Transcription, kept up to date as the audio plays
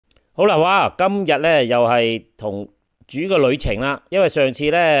好啦，哇！今日咧又係同主嘅旅程啦，因為上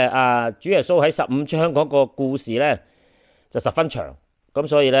次咧主耶穌喺15章嗰個故事咧就十分長，咁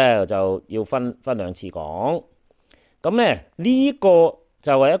所以咧就要分兩次講。咁咧呢個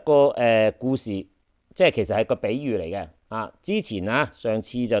就係一個故事，即係其實係個比喻嚟嘅啊。之前上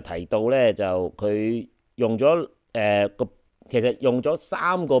次就提到咧，就佢用咗其實用咗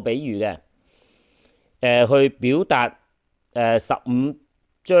3個比喻嘅去表達15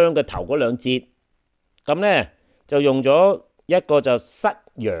章嘅頭嗰2節，咁咧就用咗一個就失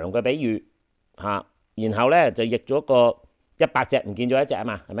羊嘅比喻嚇，然後咧就譯咗個100隻唔見咗1隻啊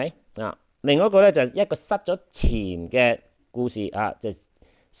嘛，係咪啊？另外一個咧就一個失咗錢嘅故事啊，就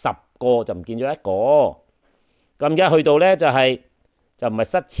10個就唔見咗1個。咁而家去到咧就唔係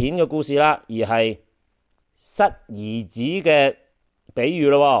失錢嘅故事啦，而係失兒子嘅比喻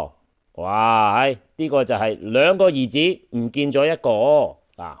咯。哇！呢個就係2個兒子唔見咗1個。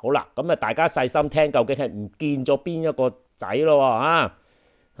好啦，咁大家細心聽，究竟係唔見咗邊一個仔咯？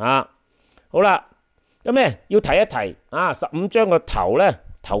好啦，咁咧要提一提15章個頭咧，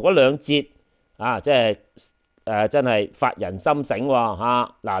頭嗰2節即係真係發人心醒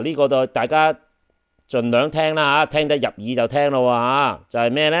喎嗱，呢個就大家盡量聽啦聽得入耳就聽咯就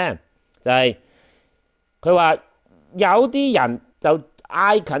係咩咧？就係佢話有啲人就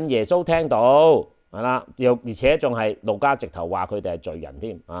挨近耶穌聽到。係啦，而且仲係路加直頭話佢哋係罪人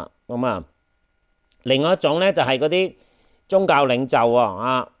添咁另外一種咧就係嗰啲宗教領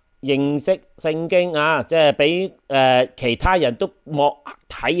袖認識聖經即係比其他人都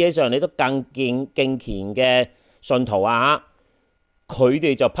睇起上嚟都更敬虔嘅信徒佢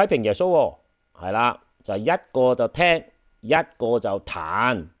哋就批評耶穌係啦，就一個就聽，一個就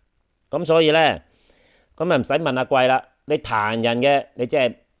彈，咁所以咧咁唔使問阿貴啦，你彈人嘅你即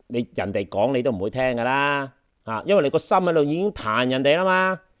係。你人哋講你都唔會聽噶啦因為你個心喺度已經彈人哋啦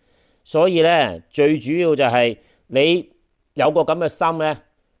嘛，所以咧最主要就係你有個咁嘅心咧，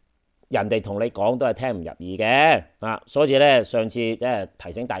人哋同你講都係聽唔入耳嘅所以咧上次即係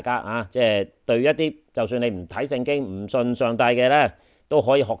提醒大家即係對一啲就算你唔睇聖經唔信上帝嘅咧，都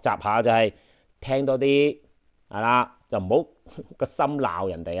可以學習下就係聽多啲係啦，就唔好個心鬧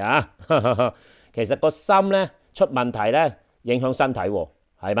人哋其實個心咧出問題咧影響身體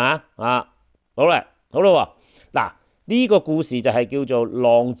係嘛好啦嗱，呢個故事就係叫做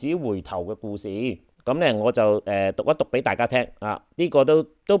浪子回頭嘅故事。咁咧我就讀一讀俾大家聽呢個都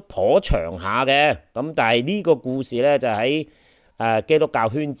頗長下嘅。咁但係呢個故事咧就喺基督教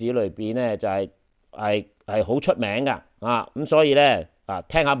圈子裏邊咧就係好出名噶咁所以咧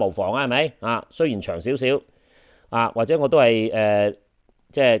聽下無妨係咪雖然長少少或者我都係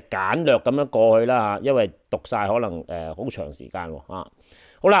即係簡略咁樣過去啦因為讀晒可能好長時間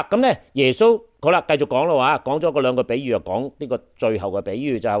好啦，咁咧耶穌好啦，繼續講咯講咗嗰2個比喻，又講呢個最後嘅比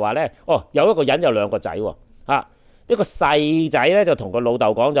喻就係話咧，有一個人有2個仔呢個細仔咧就同個老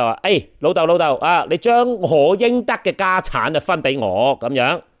豆講就話，老豆你將我應得嘅家產就分俾我咁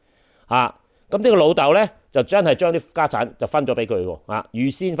樣咁呢個老豆咧就真係將啲家產就分咗俾佢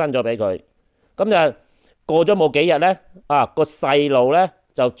預先分咗俾佢。咁就過咗冇幾日咧個細路咧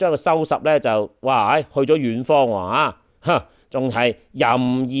就將佢收拾咧就去咗遠方仲係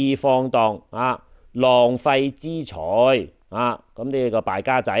任意放蕩浪費資財咁呢個敗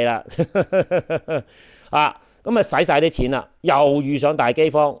家仔啦咁使晒啲錢啦，又遇上大饑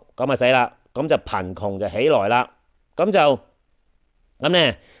荒，咁死啦，咁就貧窮就起來啦，咁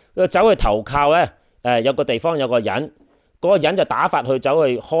咧佢走去投靠咧有個地方有個人，嗰個人就打發佢走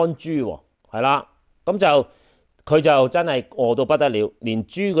去看豬係啦，咁就佢就真係餓到不得了，連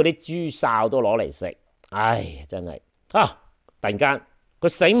豬嗰啲豬潲都攞嚟食，真係突然間佢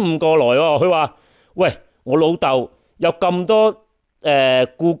醒悟過來佢話：喂，我老豆有咁多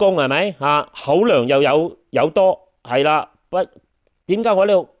僱工係咪口糧又有多係啦，點解我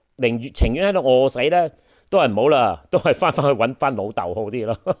呢度情願喺度餓死咧？都係唔好啦，都係翻去揾翻老豆好啲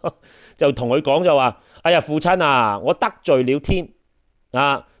咯。就同佢講就話：哎呀，父親我得罪了天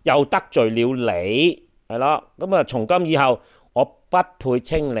又得罪了你係咯，咁從今以後我不配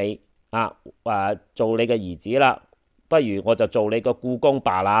稱你做你嘅兒子啦。不如我就做你個僱工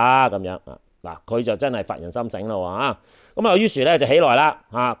罷啦咁樣嗱，佢就真係發人心醒咯咁於是咧就起來啦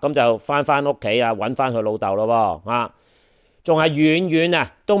咁就翻屋企揾翻佢老豆咯仲係遠遠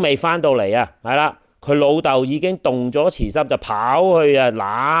都未翻到嚟係啦，佢老豆已經動咗慈心，就跑去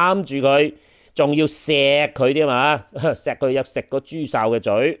攬住佢，仲要錫佢添錫佢又食個豬潲嘅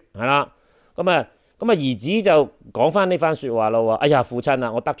嘴係啦，咁兒子就講翻呢番說話咯，哎呀，父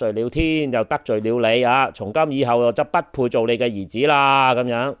親我得罪了天，又得罪了你從今以後我就不配做你嘅兒子啦咁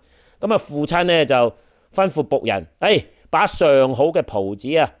樣。咁父親咧就吩咐僕人，把上好嘅袍子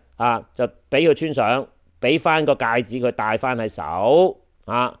就俾佢穿上，俾翻個戒指佢戴翻喺手，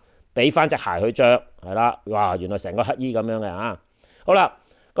俾翻隻鞋佢着，係啦，哇！原來成個乞衣咁樣嘅好啦，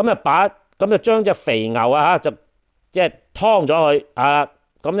咁就將隻肥牛就即係劏咗佢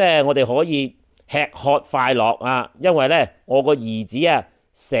咁咧我哋可以吃喝快樂因為咧我個兒子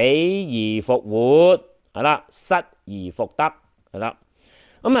死而復活，係啦，失而復得，係啦，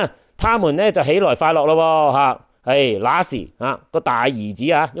咁他們咧就起來快樂咯那時個大兒子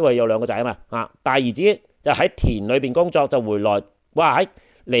因為有兩個仔大兒子就喺田裏邊工作，就回來，哇！喺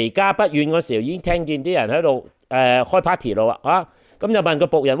離家不遠嗰時候已經聽見啲人喺度開 party 咯咁就問個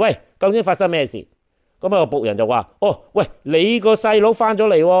僕人：喂，究竟發生咩事？咁個僕人就話：喂，你個細佬翻咗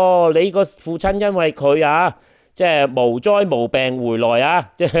嚟喎，你個父親因為佢即係無災無病回來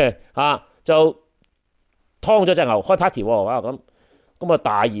即係就劏咗隻牛開 party 喎咁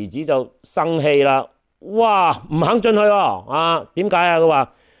大兒子就生氣啦，哇！唔肯進去點解佢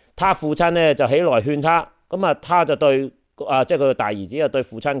話他父親咧就起來勸他，咁他就對即係佢個大兒子就對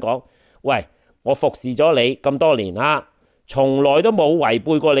父親講：喂，我服侍咗你咁多年從來都冇違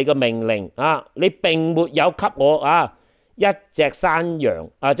背過你嘅命令你並沒有給我一隻山羊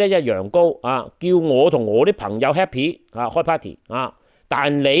即係一羊羔叫我同我啲朋友 happy 開 party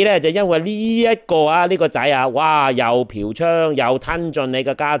但你咧就因為呢個仔哇，又嫖娼又吞盡你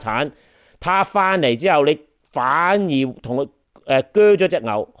嘅家產，他翻嚟之後你反而同佢鋸咗隻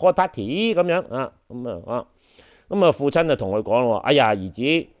牛開 party 咁樣咁父親就同佢講：哎呀，兒子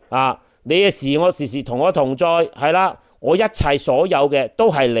你嘅事我時時同我同在，係啦，我一切所有嘅都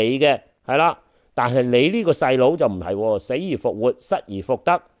係你嘅，係啦，但係你呢個細佬就唔係死而復活，失而復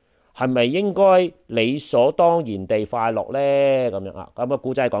得，係咪應該理所當然地快樂呢？咁樣咁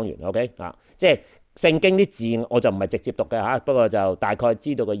古仔講完 ，OK 即係聖經啲字我就唔係直接讀嘅不過就大概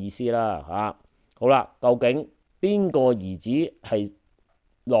知道個意思啦好啦，究竟邊個兒子係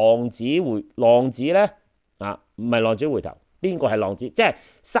浪子呢？唔係浪子回頭，邊個係浪子？即係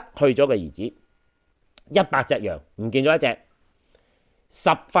失去咗嘅兒子。100隻羊唔見咗一隻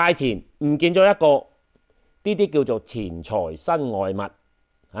，10塊錢唔見咗一個，呢啲叫做錢財身外物，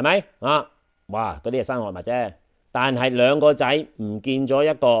係咪哇，嗰啲係身外物啫。但係2個仔唔見咗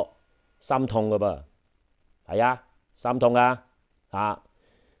一個，心痛噶噃，係心痛噶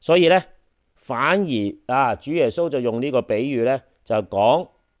所以咧反而主耶穌就用呢個比喻咧，就講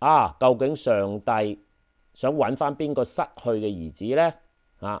究竟上帝想揾翻邊個失去嘅兒子咧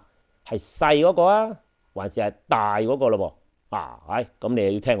係細嗰個還是係大嗰個咯噃咁你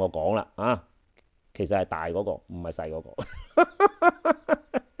又要聽我講啦其實係大嗰個，唔係細嗰個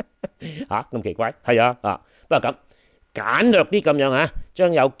咁奇怪係不過咁簡略啲咁樣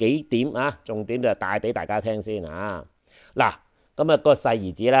將有幾點重點就帶俾大家聽先嗱咁個細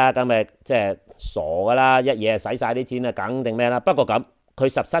兒子啦，咁即係傻噶啦，一嘢使晒啲錢梗定咩啦？不過咁佢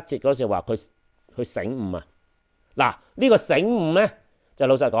17節嗰時話佢醒悟呢個醒悟咧就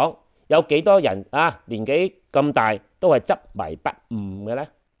老實講，有幾多人年紀咁大都係執迷不悟嘅咧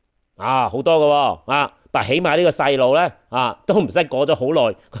好多噶但起碼呢個細路咧都唔使過咗好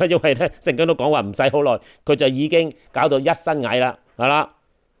耐，因為咧聖經都講話唔使好耐，佢就已經搞到一身蟻啦，係啦，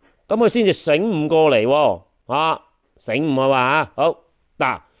咁佢先至醒悟過嚟醒悟好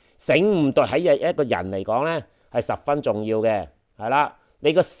醒悟對喺一個人嚟講咧係十分重要嘅，係啦，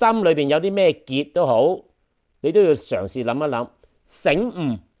你個心裏邊有啲咩結都好，你都要嘗試諗一諗醒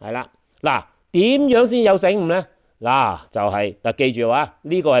悟，係啦，點樣先有醒悟咧？就係記住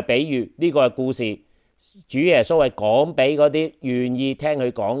呢個係比喻，呢個係故事，主耶穌係講俾嗰啲願意聽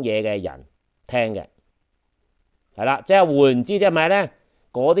佢講嘢嘅人聽嘅，係啦，即係換言之即係咩咧？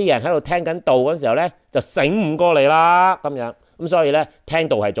嗰啲人喺度聽緊道嗰時候咧，就醒悟過嚟啦，咁樣咁所以咧聽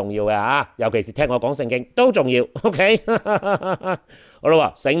道係重要嘅尤其是聽我講聖經都重要。OK， 好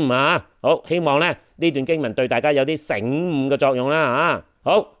啦，醒悟好，希望咧呢段經文對大家有啲醒悟嘅作用啦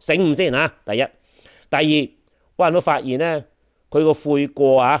好，醒悟先第一，第二，有冇發現咧佢個悔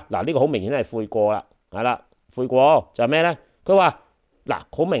過呢個好明顯係悔過啦，係啦，悔過就係咩咧？佢話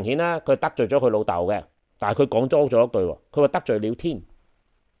好明顯啦，佢得罪咗佢老豆嘅，但係佢講咗一句，佢話得罪了天。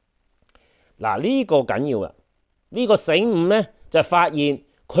呢個緊要啊！呢個醒悟咧就發現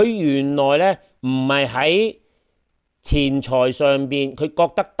佢原來咧唔係喺錢財上邊，佢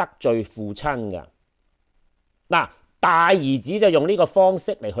覺得得罪父親噶。大兒子就用呢個方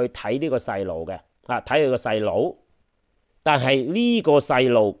式嚟去睇呢個細路嘅，睇佢個細佬。但係呢個細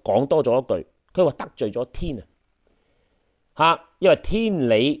路講多咗一句，佢話得罪咗天因為天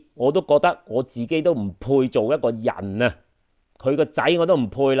理我都覺得我自己都唔配做一個人啊，佢個仔我都唔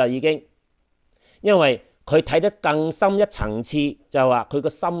配啦已經。因為佢睇得更深一層次，就係話佢個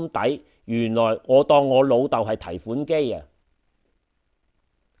心底原來我當我老豆係提款機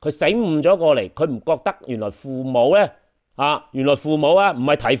佢醒悟咗過嚟，佢唔覺得原來父母咧原來父母唔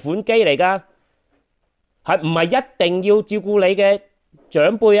係提款機嚟㗎，係唔係一定要照顧你嘅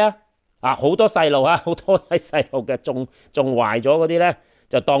長輩好多細路好多喺細路嘅仲壞咗嗰啲咧，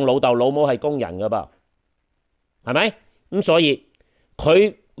就當老豆老母係工人㗎噃，係咪？咁所以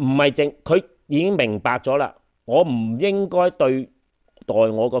佢唔係佢已經明白咗啦，我唔應該對待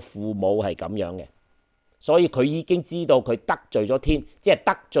我個父母係咁樣嘅，所以佢已經知道佢得罪咗天，即係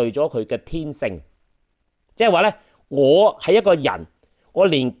得罪咗佢嘅天性，即係話咧，我係一個人，我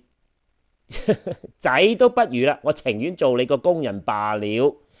連仔都不如啦，我情願做你個工人罷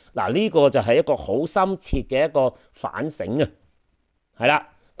了。嗱，呢個就係一個好深切嘅一個反省啊，係啦。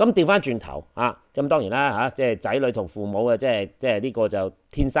咁調翻轉頭咁當然啦即係仔女同父母嘅，即係呢個就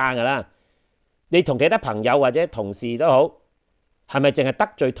天生噶啦。你同其他朋友或者同事都好，係咪淨係得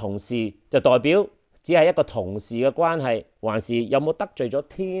罪同事就代表只係一個同事嘅關係，還是有冇得罪咗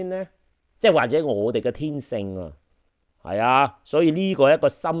天呢？即係或者我哋嘅天性係啊，所以呢個係一個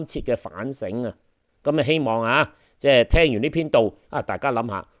深切嘅反省啊。咁啊，希望即係聽完呢篇道大家諗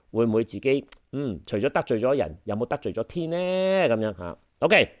下會唔會自己除咗得罪咗人，有冇得罪咗天呢？咁樣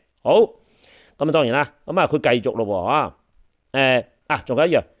OK， 好。咁當然啦，咁佢繼續咯仲有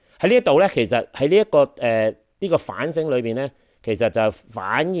一樣喺呢一度咧，其實喺呢一個呢個反省裏邊咧，其實就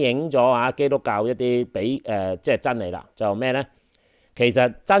反映咗基督教一啲即係真理啦。就咩咧？其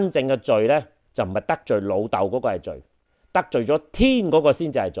實真正嘅罪咧，就唔係得罪老豆嗰個係罪，得罪咗天嗰個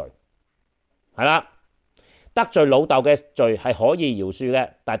先至係罪，係啦。得罪老豆嘅罪係可以饒恕嘅，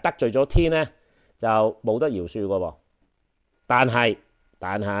但係得罪咗天咧就冇得饒恕噶喎。但係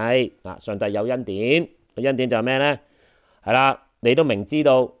上帝有恩典，恩典就係咩咧？係啦，你都明知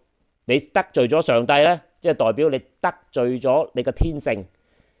道你得罪咗上帝咧，即係代表你得罪咗你嘅天性，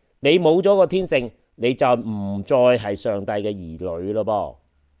你冇咗個天性，你就唔再係上帝嘅兒女咯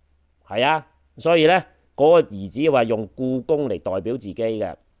噃。係啊，所以咧嗰個兒子話用雇工嚟代表自己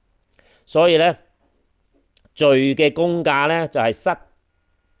嘅，所以咧罪嘅工價咧就係失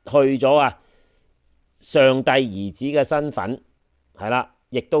去咗上帝兒子嘅身份，係啦，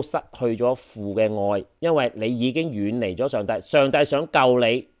亦都失去咗父嘅愛，因為你已經遠離咗上帝。上帝想救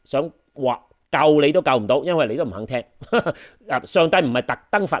你，想救你都救唔到，因為你都唔肯聽。上帝唔係特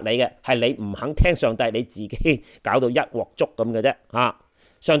登罰你嘅，係你唔肯聽上帝，你自己搞到一鑊粥咁嘅啫。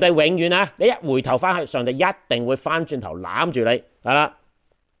上帝永遠你一回頭翻去，上帝一定會翻轉頭攬住你，係啦，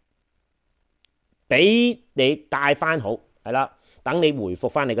俾你帶翻好，係啦。等你回復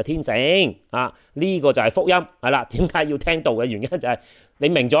翻你嘅天性呢個就係福音，係啦。點解要聽道嘅原因就係你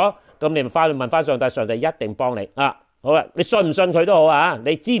明咗，咁你咪翻去問翻上帝，上帝一定幫你好啦。你信唔信佢都好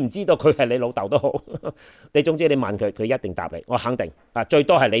你知唔知道佢係你老豆都好，你總之你問佢，佢一定答你，我肯定最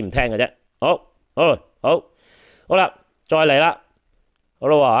多係你唔聽嘅啫。好啦，再嚟啦，好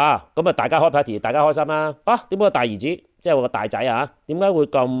啦咁大家開 party， 大家開心啦。點解個大兒子即係我個大仔點解會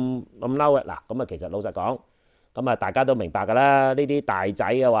咁嬲嘅？嗱，咁其實老實講。咁大家都明白㗎啦。呢啲大仔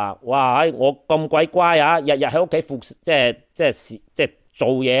嘅話，哇！我咁鬼乖日日喺屋企即係做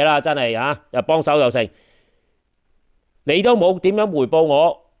嘢啦，真係又幫手又成。你都冇點樣回報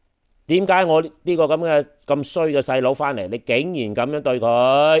我，點解我呢個咁衰嘅細佬翻嚟，你竟然咁樣對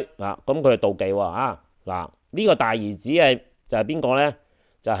佢咁佢就妒忌喎嗱，呢個大兒子就係邊個咧？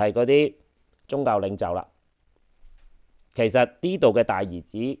就係嗰啲宗教領袖啦。其實呢度嘅大兒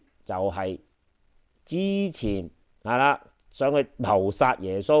子就係之前想去謀殺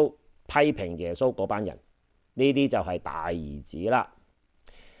耶穌、批評耶穌嗰班人，呢啲就係大兒子啦。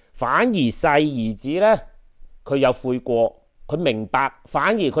反而細兒子咧，佢有悔過，佢明白，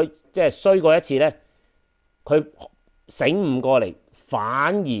反而佢即係衰過一次咧，佢醒悟過嚟，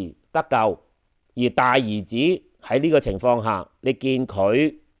反而得救。而大兒子喺呢個情況下，你見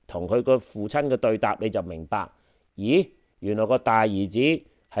佢同佢個父親嘅對答，你就明白，咦，原來個大兒子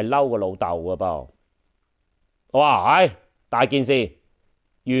係嬲個老豆噶噃。哇！大件事，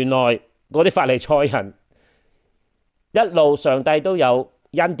原來嗰啲法利賽人一路上帝都有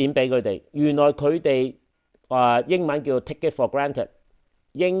恩典俾佢哋。原來佢哋英文叫 take it for granted，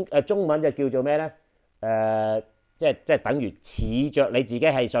 中文就叫做咩咧？即係等於恃着你自己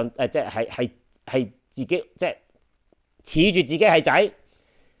係即係自己即係恃住自己係仔，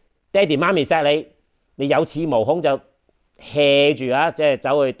爹哋媽咪錫你，你有恃無恐就 hea 住即係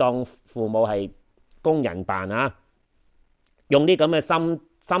走去當父母係工人扮用啲咁嘅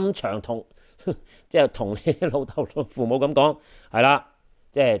心腸同即係同你老豆父母咁講，係啦，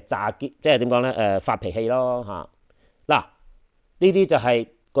即係詐嬌，即係點講咧？發脾氣咯嗱，呢啲就係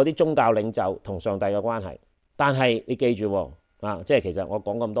嗰啲宗教領袖同上帝嘅關係。但係你記住即係其實我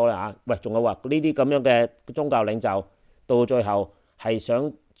講咁多咧喂，仲有話呢啲咁樣嘅宗教領袖到最後係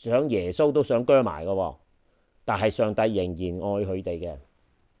想想耶穌都想鋸埋嘅喎，但係上帝仍然愛佢哋嘅。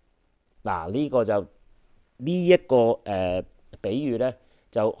嗱，呢個就呢一個比喻咧，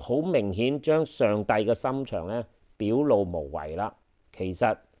就好明顯將上帝嘅心腸咧表露無遺啦。其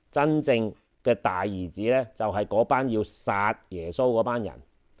實真正嘅大兒子咧，就係嗰班要殺耶穌嗰班人。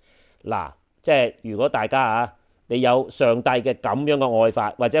嗱，即係如果大家你有上帝嘅咁樣嘅愛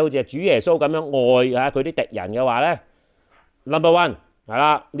法，或者好似主耶穌咁樣愛佢啲敵人嘅話咧，number one 係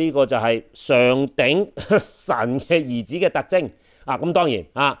啦，呢個就係上頂神嘅兒子嘅特徵啊。咁當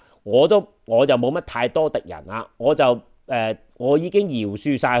然我就冇乜太多敵人啊，我已經饒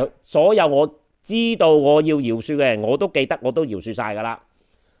恕晒所有我知道我要饒恕嘅人，我都記得，我都饒恕晒㗎啦。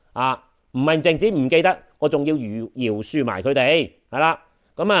唔係淨止唔記得，我仲要饒恕埋佢哋，係啦。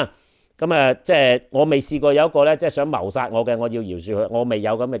咁即係我未試過有一個咧，即係想謀殺我嘅，我要饒恕佢，我未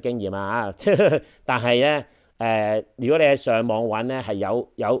有咁嘅經驗啊。但係咧如果你喺上網揾咧，係有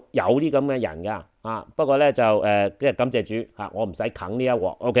啲咁嘅人㗎。不過咧就即係感謝主我唔使啃呢一鑊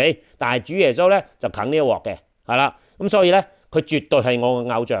 ，OK。但係主耶穌咧就啃呢一鑊嘅，係啦。咁所以咧，佢絕對係我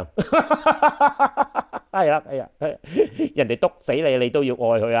嘅偶像。係啊，人哋篤死你，你都要愛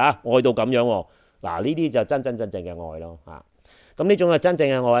佢愛到咁樣喎。嗱，呢啲就真正嘅愛咯。咁呢種嘅真正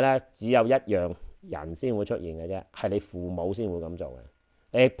嘅愛咧，只有一樣人先會出現嘅啫，係你父母先會咁做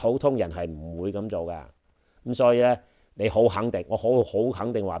嘅。你普通人係唔會咁做㗎。咁所以咧，你好肯定，我好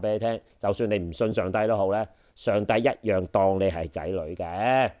肯定話俾你聽，就算你唔信上帝都好咧，上帝一樣當你係仔女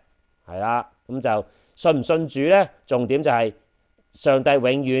嘅，係啦。咁就信唔信主咧？重點就係上帝永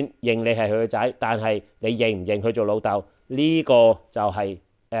遠認你係佢嘅仔，但係你認唔認佢做老豆？呢個就係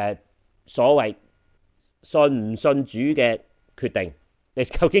所謂信唔信主嘅決定。你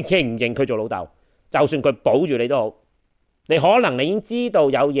究竟認唔認佢做老豆？就算佢保住你都好，你可能你已經知道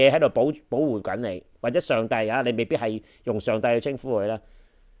有嘢喺度保護緊你，或者上帝你未必係用上帝去稱呼佢啦。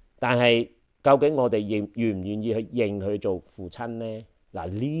但係究竟我哋願唔願意去認佢做父親呢？嗱，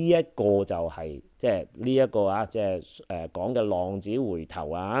呢一個就係即係呢一個即係講嘅浪子回頭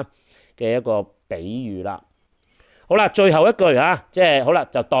嘅一個比喻啦。好啦，最後一句即係好啦，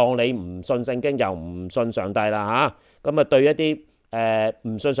就當你唔信聖經又唔信上帝啦咁對一啲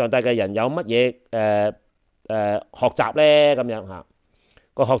唔信上帝嘅人有乜嘢學習呢？咁樣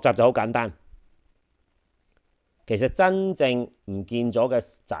個學習就好簡單。其實真正唔見咗嘅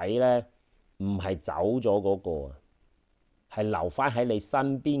仔呢，唔係走咗嗰個係留翻喺你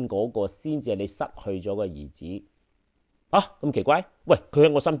身邊嗰個先至係你失去咗嘅兒子。咁奇怪？喂，佢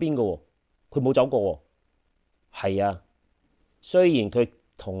喺我身邊嘅喎，佢冇走過喎。係啊，雖然佢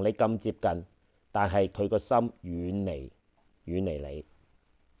同你咁接近，但係佢個心遠離你。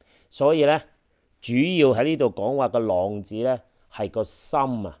所以咧，主要喺呢度講話個浪子咧，係個心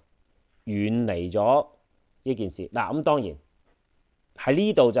遠離咗呢件事。嗱，咁當然喺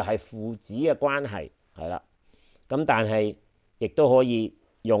呢度就係父子嘅關係，係啦。咁但係亦都可以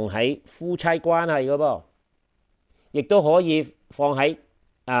用喺夫妻關係嘅噃，亦都可以放喺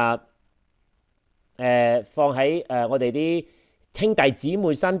我哋啲兄弟姊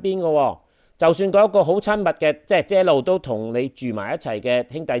妹身邊嘅喎。就算嗰一個好親密嘅，即係一路都同你住埋一齊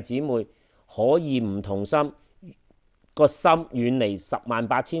嘅兄弟姊妹，可以唔同心，個心遠離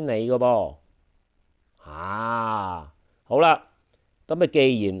108000里嘅噃。好啦，咁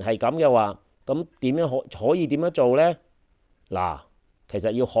既然係咁嘅話，咁點樣可以點樣做呢？嗱，其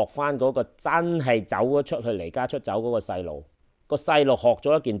實要學翻嗰個真係走咗出去離家出走嗰個細路。個細路學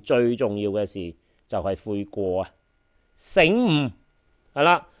咗一件最重要嘅事，就係悔過醒悟，係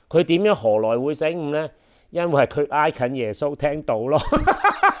啦。佢點樣何來會醒悟呢？因為佢挨近耶穌聽到咯，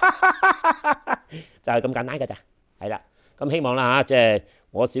就係咁簡單㗎咋，係啦。咁希望啦即係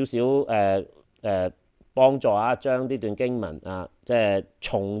我少少幫助將呢段經文即係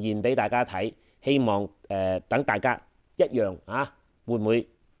重現俾大家睇，希望等大家一樣會唔會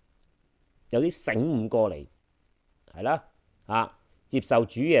有啲醒悟過嚟？係啦接受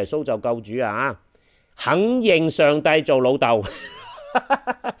主耶穌就救主肯認上帝做老豆。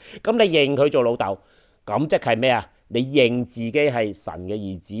咁你認佢做老豆，咁即係咩你認自己係神嘅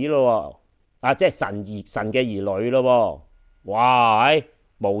兒子咯，即係神嘅兒女咯。哇，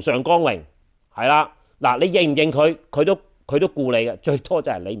無上光榮，係啦。嗱，你認唔認佢，佢都顧你嘅，最多就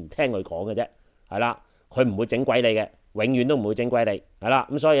係你唔聽佢講嘅啫，係啦。佢唔會整鬼你嘅，永遠都唔會整鬼你，係啦。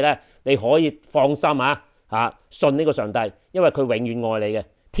咁所以咧，你可以放心信呢個上帝，因為佢永遠愛你嘅，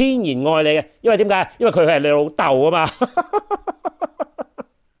天然愛你嘅。因為點解？因為佢係你老豆啊嘛。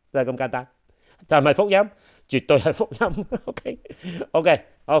就係咁簡單，就係咪福音？絕對係福音。OK，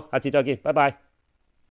好，下次再見，拜拜。